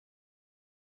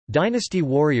Dynasty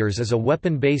Warriors is a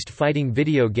weapon-based fighting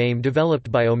video game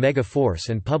developed by Omega Force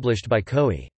and published by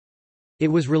Koei. It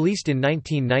was released in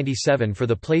 1997 for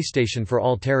the PlayStation for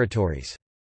all territories.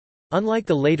 Unlike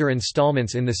the later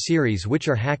installments in the series which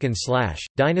are hack and slash,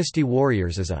 Dynasty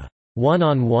Warriors is a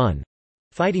one-on-one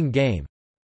fighting game.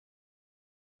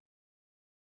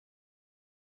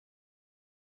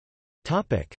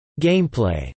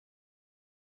 Gameplay.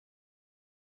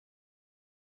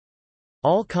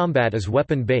 All combat is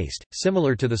weapon-based,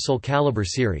 similar to the Soul Calibur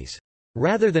series.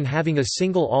 Rather than having a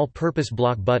single all-purpose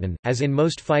block button, as in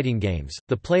most fighting games,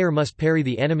 the player must parry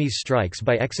the enemy's strikes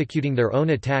by executing their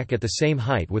own attack at the same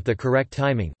height with the correct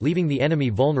timing, leaving the enemy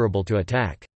vulnerable to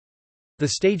attack. The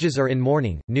stages are in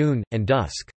morning, noon, and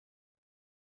dusk.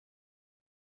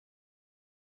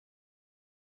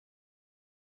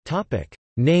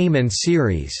 Name and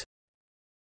series.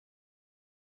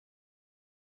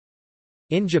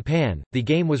 In Japan, the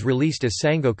game was released as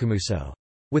Sangokumusou.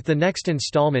 With the next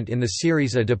installment in the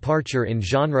series a departure in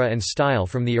genre and style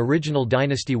from the original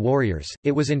Dynasty Warriors,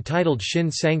 it was entitled Shin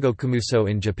Sangokumusou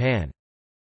in Japan.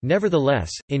 Nevertheless,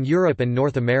 in Europe and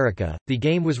North America, the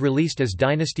game was released as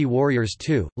Dynasty Warriors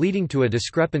 2, leading to a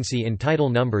discrepancy in title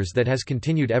numbers that has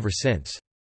continued ever since.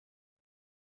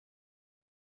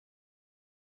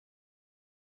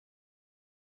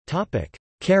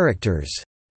 Characters.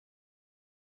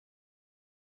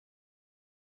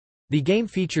 The game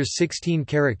features 16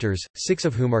 characters, 6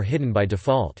 of whom are hidden by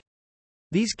default.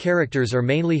 These characters are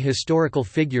mainly historical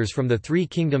figures from the Three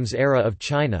Kingdoms era of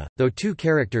China, though 2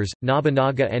 characters,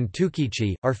 Nobunaga and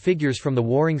Tukichi, are figures from the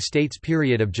Warring States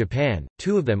period of Japan.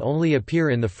 2 of them only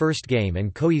appear in the first game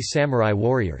and Koei's Samurai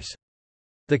Warriors.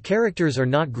 The characters are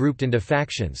not grouped into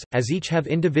factions, as each have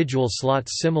individual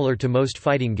slots similar to most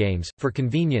fighting games. For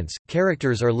convenience,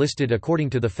 characters are listed according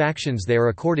to the factions they are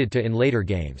accorded to in later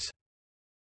games.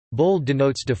 Bold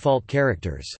denotes default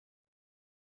characters.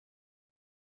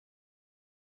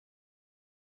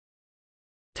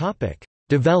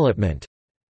 Development.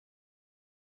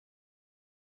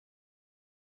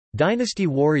 Dynasty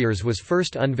Warriors was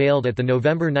first unveiled at the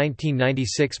November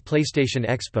 1996 PlayStation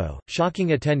Expo, shocking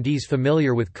attendees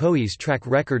familiar with Koei's track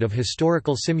record of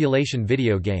historical simulation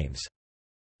video games.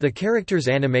 The characters'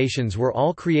 animations were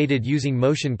all created using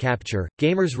motion capture.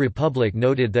 Gamers Republic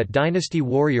noted that Dynasty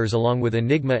Warriors, along with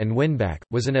Enigma and Winback,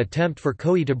 was an attempt for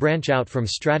Koei to branch out from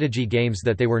strategy games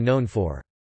that they were known for.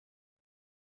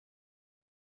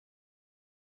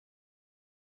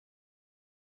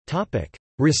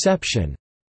 Reception.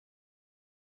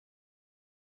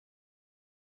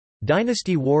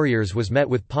 Dynasty Warriors was met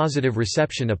with positive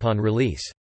reception upon release.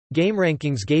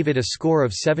 GameRankings gave it a score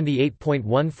of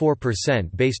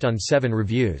 78.14% based on 7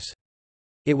 reviews.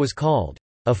 It was called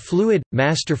a fluid,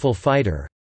 masterful fighter,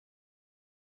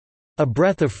 a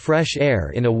breath of fresh air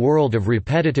in a world of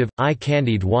repetitive,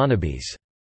 eye-candied wannabes,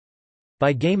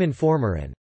 by Game Informer,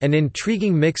 and an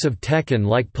intriguing mix of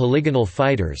Tekken-like polygonal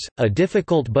fighters, a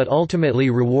difficult but ultimately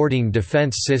rewarding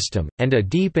defense system, and a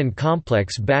deep and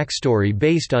complex backstory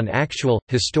based on actual,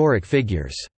 historic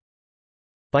figures,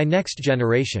 by Next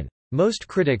Generation. Most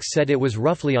critics said it was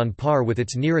roughly on par with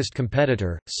its nearest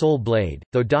competitor, Soul Blade,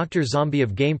 though Dr. Zombie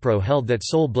of GamePro held that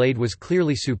Soul Blade was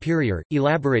clearly superior,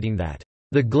 elaborating that,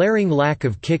 "the glaring lack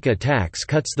of kick attacks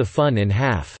cuts the fun in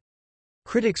half."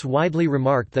 Critics widely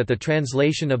remarked that the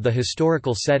translation of the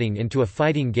historical setting into a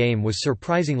fighting game was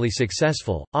surprisingly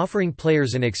successful, offering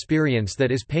players an experience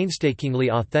that is painstakingly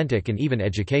authentic and even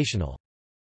educational.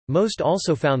 Most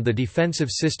also found the defensive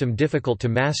system difficult to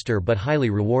master but highly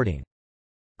rewarding.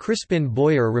 Crispin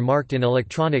Boyer remarked in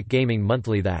Electronic Gaming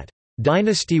Monthly that,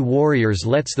 "Dynasty Warriors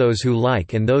lets those who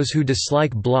like and those who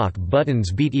dislike block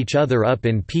buttons beat each other up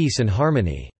in peace and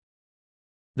harmony."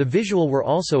 The visual were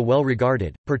also well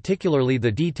regarded, particularly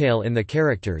the detail in the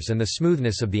characters and the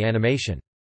smoothness of the animation.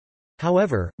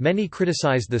 However, many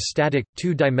criticized the static,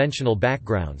 two-dimensional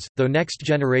backgrounds, though Next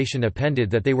Generation appended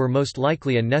that they were most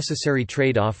likely a necessary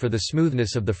trade-off for the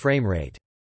smoothness of the frame rate.